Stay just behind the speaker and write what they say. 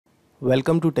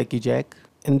Welcome to Techi.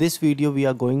 In this video we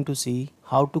are going to see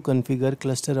how to configure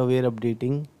cluster aware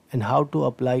updating and how to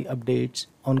apply updates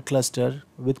on cluster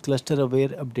with cluster aware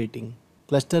updating.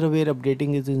 Cluster aware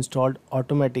updating is installed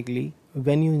automatically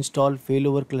when you install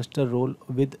failover cluster role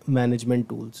with management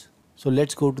tools. So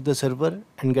let's go to the server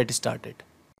and get started.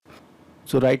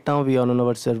 So right now we are on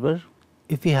our server.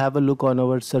 If we have a look on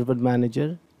our server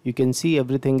manager, you can see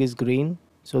everything is green.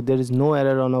 So there is no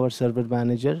error on our server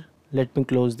manager. Let me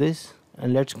close this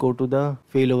and let's go to the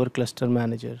failover cluster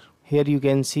manager. Here you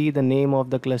can see the name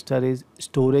of the cluster is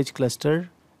storage cluster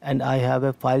and I have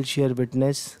a file share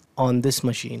witness on this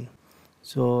machine.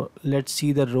 So let's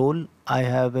see the role. I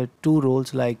have two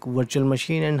roles like virtual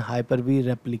machine and Hyper-V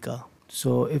replica.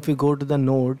 So if we go to the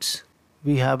nodes,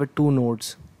 we have two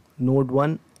nodes, node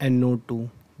 1 and node 2.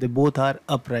 They both are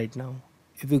up right now.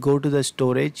 If we go to the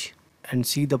storage and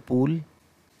see the pool,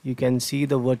 you can see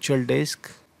the virtual disk.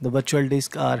 The virtual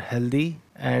disk are healthy,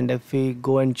 and if we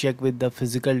go and check with the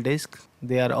physical disk,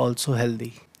 they are also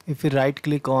healthy. If we right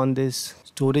click on this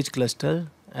storage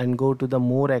cluster and go to the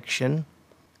more action,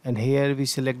 and here we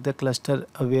select the cluster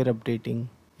aware updating,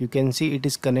 you can see it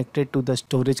is connected to the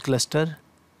storage cluster.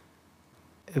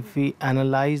 If we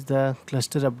analyze the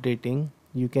cluster updating,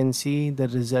 you can see the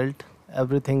result,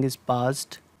 everything is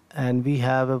passed, and we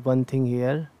have one thing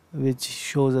here which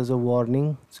shows as a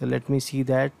warning. So let me see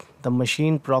that the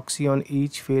machine proxy on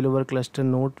each failover cluster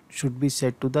node should be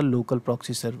set to the local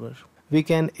proxy server. We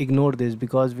can ignore this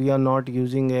because we are not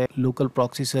using a local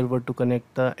proxy server to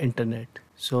connect the internet,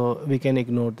 so we can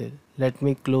ignore this. Let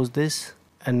me close this,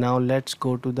 and now let's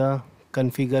go to the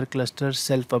configure cluster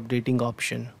self-updating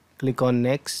option. Click on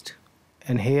next,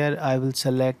 and here I will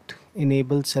select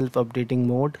enable self-updating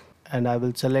mode and I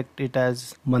will select it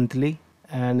as monthly,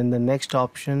 and in the next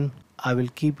option I will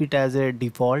keep it as a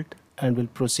default and will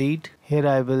proceed. Here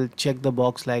I will check the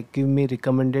box like give me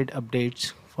recommended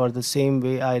updates for the same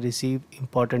way I receive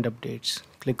important updates.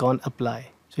 Click on apply.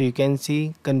 So you can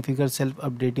see configure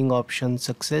self-updating option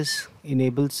success,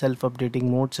 enable self-updating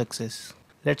mode success.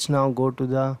 Let's now go to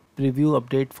the preview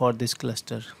update for this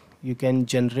cluster. You can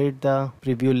generate the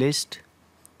preview list,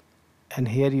 and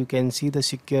here you can see the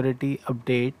security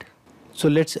update. So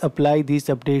let's apply these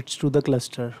updates to the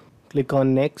cluster. Click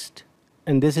on next,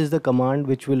 and this is the command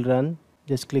which will run.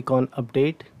 Just click on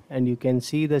update, and you can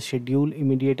see the schedule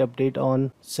immediate update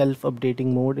on self-updating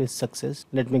mode is success.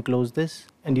 Let me close this,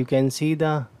 and you can see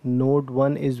the node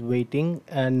 1 is waiting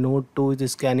and node 2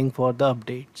 is scanning for the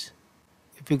updates.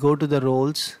 If you go to the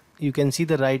roles, you can see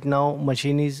that right now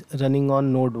machine is running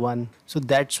on node 1, so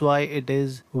that's why it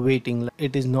is waiting.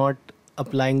 It is not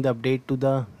applying the update to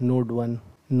the node 1.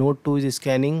 Node 2 is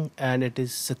scanning and it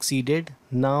is succeeded.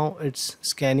 Now it's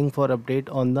scanning for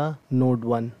update on the node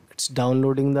 1. It's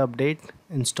downloading the update,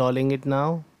 installing it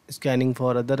now, scanning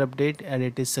for other update, and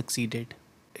it is succeeded.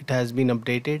 It has been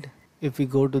updated. If we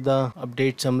go to the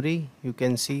update summary, you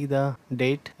can see the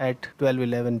date at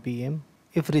 12:11 p.m.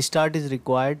 If restart is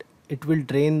required, it will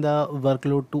drain the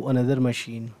workload to another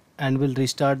machine and will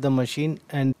restart the machine,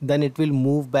 and then it will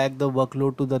move back the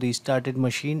workload to the restarted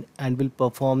machine and will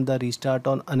perform the restart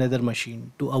on another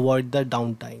machine to avoid the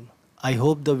downtime. I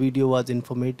hope the video was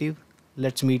informative.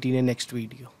 Let's meet in a next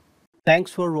video.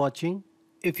 Thanks for watching.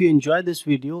 If you enjoyed this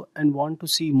video and want to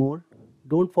see more,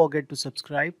 don't forget to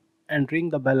subscribe and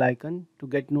ring the bell icon to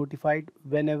get notified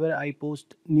whenever I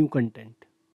post new content.